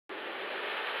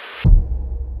What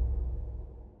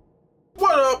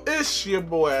up? It's your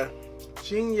boy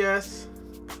Genius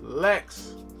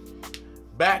Lex,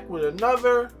 back with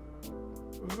another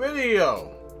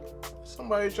video.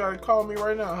 Somebody trying to call me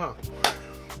right now, huh?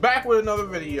 Back with another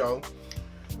video.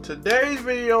 Today's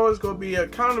video is going to be a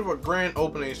kind of a grand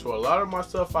opening. So a lot of my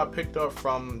stuff I picked up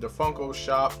from the Funko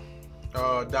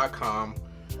Shop.com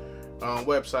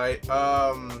website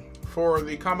for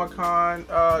the Comic-Con,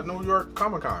 New York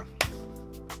Comic-Con.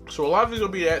 So a lot of these will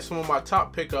be at some of my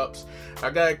top pickups. I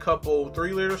got a couple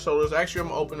 3-liter sodas. Actually, I'm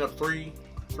gonna open up three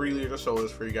 3-liter sodas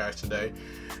for you guys today.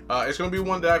 It's gonna be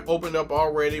one that I've opened up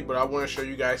already, but I want to show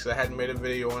you guys because I hadn't made a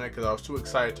video on it because I was too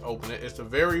excited to open it. It's the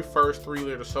very first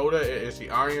 3-liter soda. It is the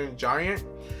Iron Giant.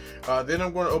 Then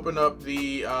I'm going to open up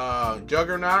the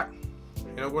Juggernaut,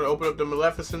 and I'm going to open up the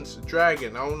Maleficent's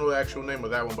Dragon. I don't know the actual name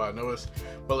of that one, but I know it's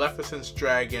Maleficent's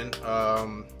Dragon,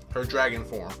 her dragon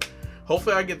form.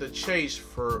 Hopefully I get the chase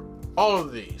for all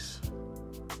of these.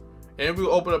 And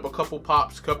we'll open up a couple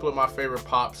pops, a couple of my favorite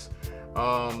pops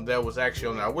that was actually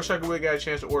on there. I wish I could really got a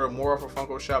chance to order more off of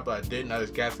Funko Shop, but I didn't. I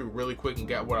just got through really quick and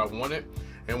got what I wanted.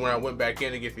 And when I went back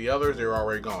in to get the others, they were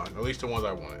already gone. At least the ones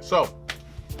I wanted. So,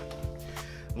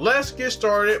 let's get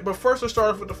started. But first, let's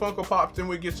start off with the Funko Pops, then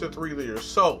we get to 3-liters.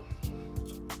 So,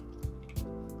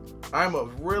 I'm a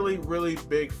really, really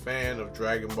big fan of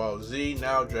Dragon Ball Z,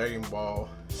 now Dragon Ball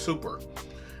Super.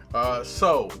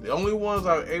 So the only ones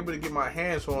I was able to get my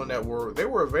hands on that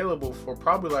were available for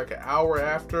probably like an hour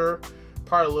after,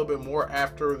 probably a little bit more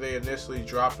after they initially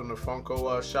dropped on the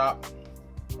Funko Shop.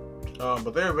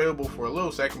 But they're available for a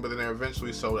little second, but then they're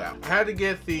eventually sold out. I had to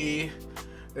get the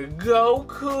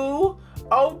Goku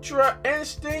Ultra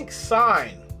Instinct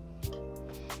sign.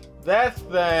 That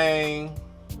thing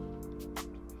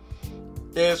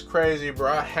is crazy,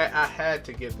 bro. I had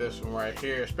to get this one right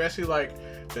here, especially like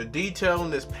the detail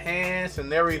in his pants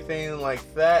and everything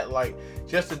like that. Like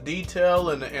just the detail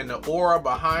and the aura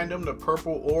behind him, the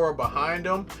purple aura behind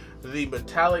him, the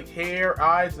metallic hair,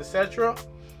 eyes, etc.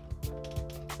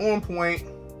 On point.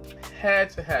 Had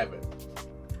to have it.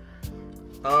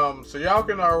 So y'all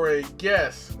can already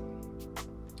guess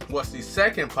what's the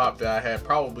second pop that I had,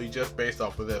 probably just based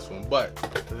off of this one, but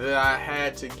that I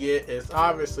had to get is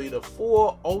obviously the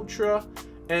full Ultra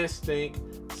Instinct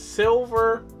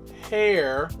silver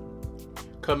hair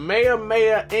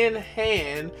Kamehameha in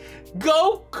hand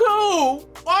Goku.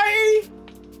 Why?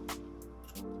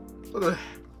 Look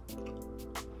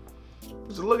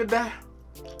at that.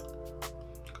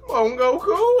 Come on,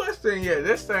 Goku.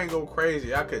 This thing go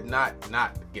crazy. I could not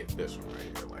get this one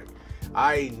right here. Like,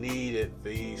 I needed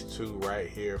these two right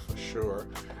here for sure.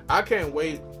 I can't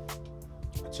wait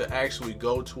to actually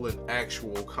go to an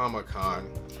actual Comic-Con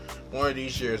one of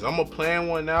these years. I'm gonna plan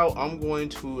one out. I'm going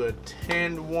to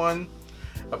attend one.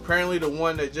 Apparently the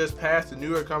one that just passed, the New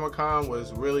York Comic-Con,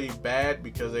 was really bad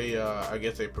because they I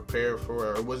guess they prepared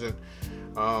for it wasn't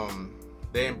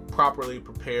they didn't properly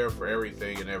prepare for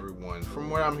everything and everyone. From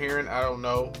what I'm hearing, I don't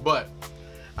know, but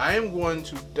I am going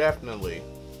to definitely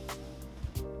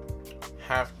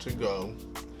have to go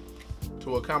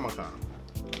to a Comic-Con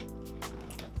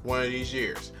one of these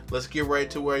years. Let's get right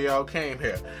to where y'all came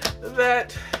here.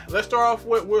 We'll start off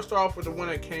with the one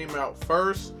that came out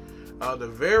first. The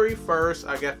very first,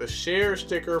 I got the share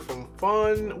sticker from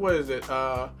what is it?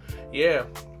 Yeah,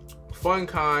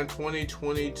 FunCon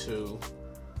 2022.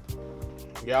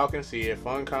 Y'all can see it,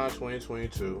 FunCon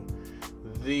 2022.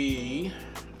 The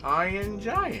Iron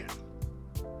Giant.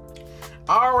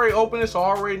 I already opened this, so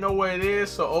I already know what it is.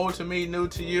 So old to me, new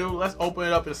to you. Let's open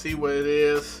it up and see what it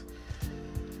is.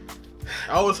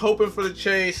 I was hoping for the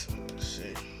chase. Let's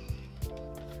see.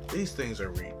 These things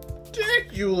are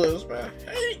ridiculous, man.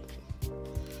 Hey,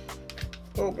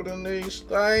 opening these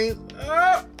things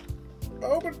up.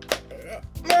 Open.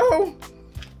 No.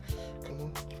 Come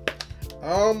on.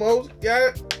 Almost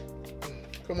got it.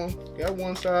 Come on. Got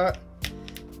one side.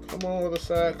 Come on, other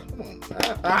side. Come on.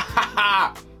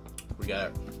 We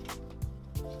got it.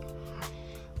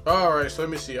 Alright, so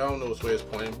let me see. I don't know which way it's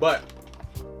pointing, but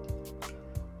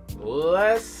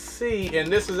let's see.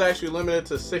 And this is actually limited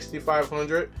to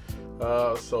 6,500.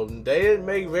 So they didn't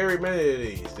make very many of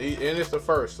these. And it's the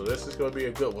first, so this is going to be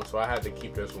a good one. So I had to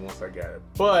keep this one once I got it.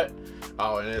 But,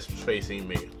 oh, and it's facing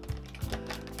me.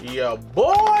 Yeah,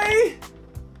 boy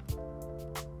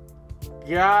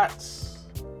got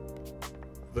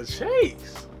the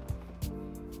chase.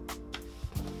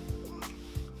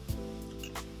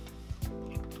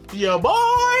 Yeah,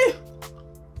 boy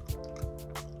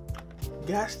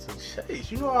got the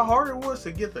chase. You know how hard it was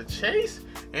to get the chase?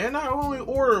 And I only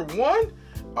ordered one?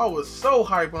 I was so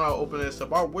hyped when I opened this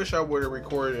up. I wish I would have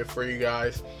recorded it for you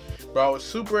guys. But I was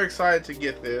super excited to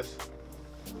get this.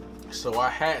 So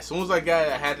as soon as I got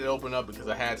it, I had to open up because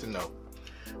I had to know.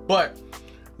 But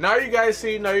now you guys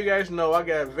see, now you guys know, I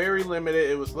got very limited.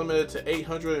 It was limited to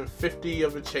 850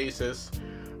 of the chases.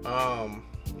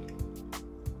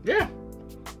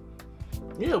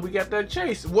 Yeah, we got that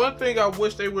chase. One thing I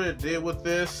wish they would have did with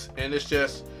this, and it's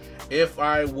just, if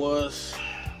I was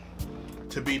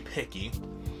to be picky,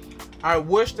 I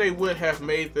wish they would have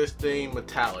made this thing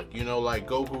metallic. You know, like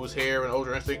Goku's hair and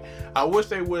Ultra Instinct. I wish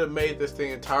they would have made this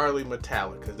thing entirely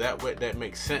metallic, because that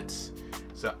makes sense.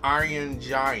 It's an Iron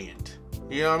Giant.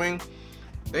 You know what I mean?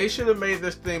 They should have made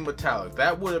this thing metallic.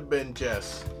 That would have been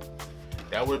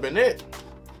that would have been it.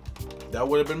 That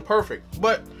would have been perfect.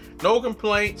 But no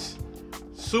complaints.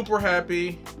 Super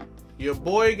happy. Your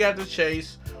boy got the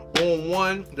chase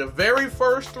on the very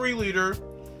first 3 liter,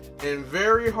 and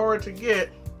very hard to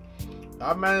get.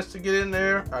 I managed to get in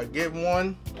there. I got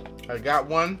one,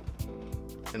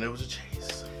 and it was a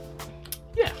chase.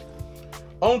 Yeah.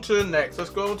 On to the next. Let's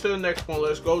go to the next one.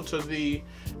 Let's go to the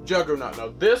Juggernaut.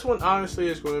 Now, this one honestly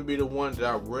is going to be the one that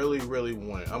I really, really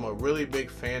wanted. I'm a really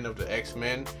big fan of the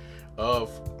X-Men,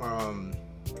 of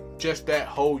just that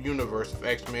whole universe of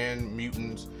X-Men,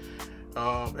 mutants,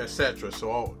 etc.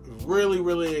 So I'm really,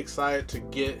 really excited to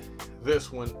get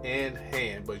this one in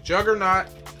hand. But Juggernaut,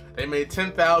 they made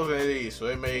 10,000 of these, so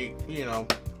they made, you know,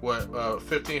 what,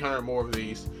 1,500 more of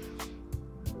these.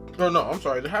 Oh no, I'm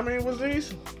sorry. How many was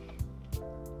these?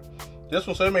 This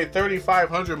one, so they made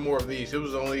 3,500 more of these. This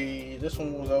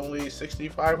one was only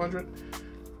 6,500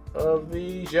 of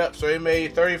these. Yep, so they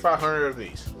made 3,500 of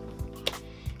these.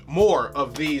 More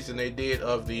of these than they did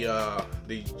of the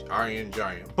Iron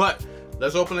Giant. But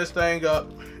let's open this thing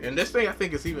up, and this thing I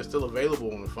think is even still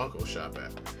available on the Funko Shop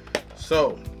app.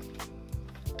 So,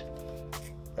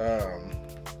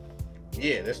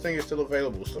 yeah, this thing is still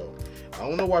available. So I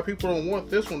don't know why people don't want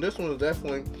this one. This one is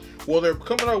definitely, well, they're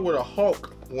coming out with a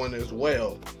Hulk one as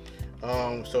well.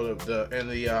 So the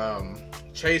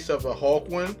chase of the Hulk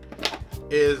one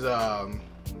is a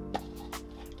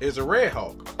Red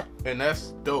Hulk. And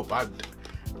that's dope. I'm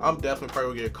definitely probably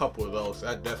gonna get a couple of those.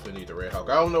 I definitely need the Red Hulk.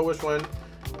 I don't know which one,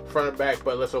 front and back,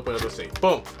 but let's open it up and see.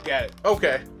 Boom, got it.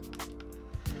 Okay,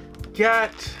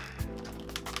 got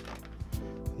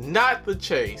not the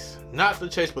chase,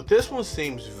 but this one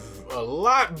seems a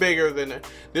lot bigger than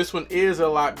this one is a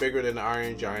lot bigger than the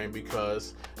Iron Giant,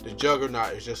 because the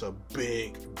Juggernaut is just a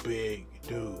big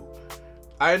dude.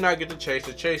 I did not get the chase.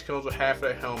 The chase comes with half of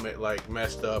the helmet like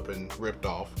messed up and ripped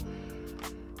off.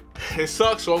 It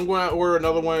sucks, so I'm going to order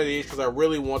another one of these because I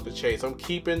really want the chase. I'm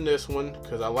keeping this one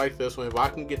because I like this one. If I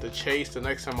can get the chase the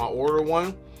next time I order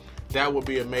one, that would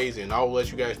be amazing. I'll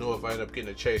let you guys know if I end up getting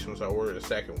the chase once I order the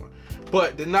second one.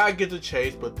 But did not get the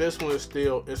chase, but this one is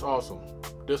still, it's awesome.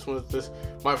 This one is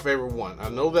my favorite one. I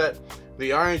know that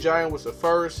the Iron Giant was the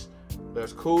first.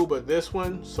 That's cool, but this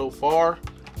one so far,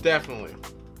 definitely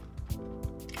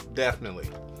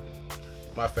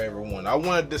my favorite one. I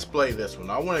want to display this one.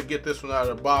 I want to get this one out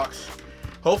of the box.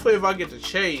 Hopefully if I get the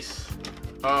chase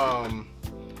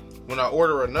when I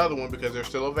order another one, because they're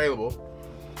still available,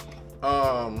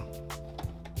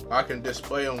 I can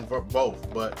display them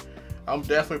both. But I'm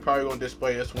definitely probably going to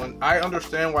display this one. I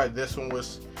understand why this one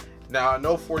was, now I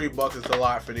know $40 is a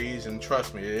lot for these, and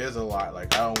trust me, it is a lot.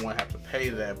 Like, I don't want to have to pay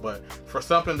that, but for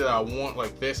something that I want,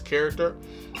 like this character,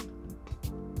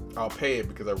 I'll pay it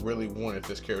because I really wanted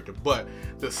this character. But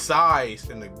the size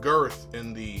and the girth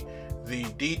and the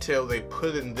detail they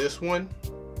put in this one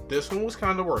was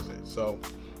kind of worth it. So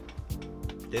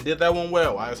they did that one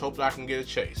well. I just hope that I can get a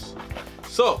chase.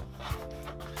 So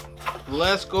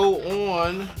let's go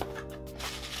on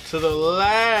to the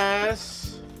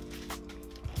last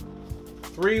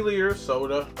 3-liter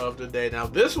soda of the day. Now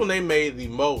this one, they made the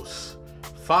most,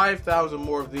 5,000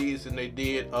 more of these than they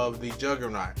did of the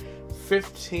Juggernaut.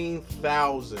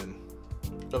 15,000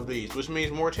 of these, which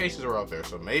means more chases are out there.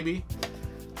 So maybe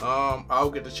I'll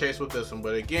get the chase with this one.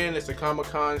 But again, it's a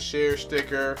Comic-Con share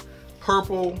sticker,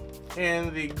 purple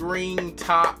and the green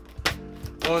top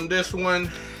on this one.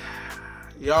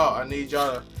 Y'all, I need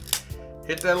y'all to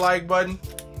hit that like button,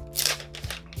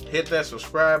 hit that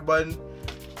subscribe button,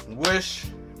 wish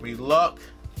me luck,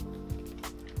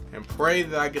 and pray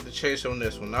that I get the chase on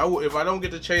this one. Now, if I don't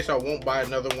get the chase, I won't buy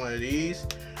another one of these.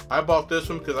 I bought this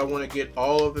one because I want to get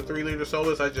all of the 3-liter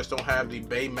sodas. I just don't have the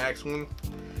Baymax one.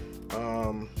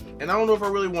 And I don't know if I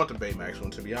really want the Baymax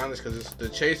one, to be honest, because the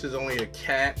chase is only a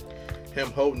cat, him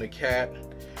holding a cat.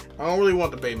 I don't really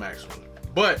want the Baymax one.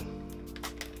 But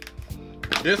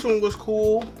this one was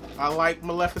cool. I like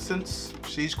Maleficence.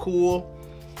 She's cool.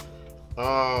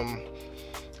 I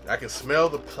I can smell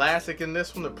the plastic in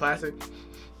this one. The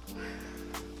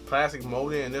plastic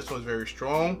molding in this one's very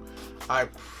strong.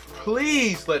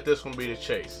 Please let this one be the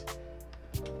chase.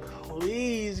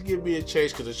 Please give me a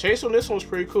chase, because the chase on this one's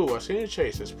pretty cool. I've seen the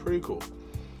chase. It's pretty cool.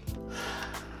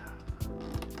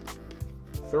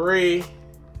 3,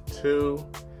 2,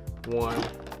 1.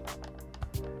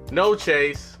 No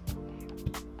chase,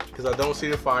 because I don't see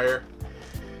the fire.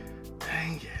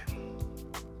 Dang it.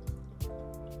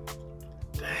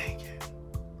 Dang it.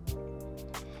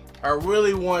 I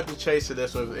really wanted the chase of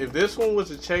this one. If this one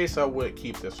was a chase, I would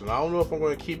keep this one. I don't know if I'm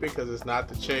going to keep it because it's not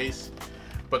the chase.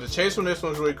 But the chase on this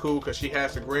one's really cool because she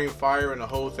has the green fire and the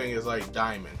whole thing is like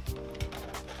diamond.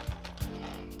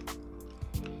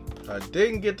 I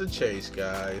didn't get the chase,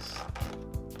 guys.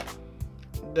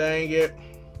 Dang it.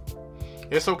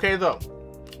 It's okay though.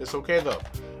 It's okay though.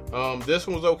 This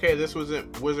one was okay. This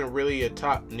wasn't really a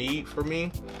top need for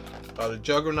me. The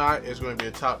Juggernaut is going to be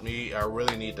a top need. I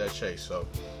really need that chase. So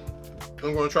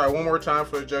I'm going to try one more time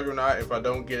for the Juggernaut. If I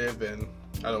don't get it, then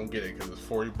I don't get it because it's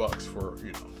 40 bucks for,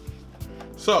 you know.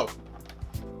 So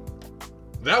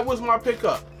that was my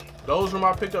pickup. Those were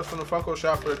my pickups from the Funko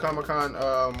shop for the Comic-Con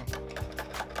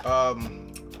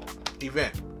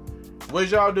event. What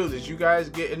did y'all do? Did you guys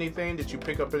get anything? Did you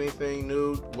pick up anything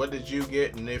new? What did you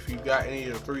get? And if you got any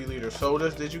of the 3-liter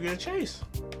sodas, did you get a chase?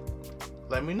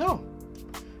 Let me know.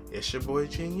 It's your boy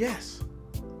Gene. Yes.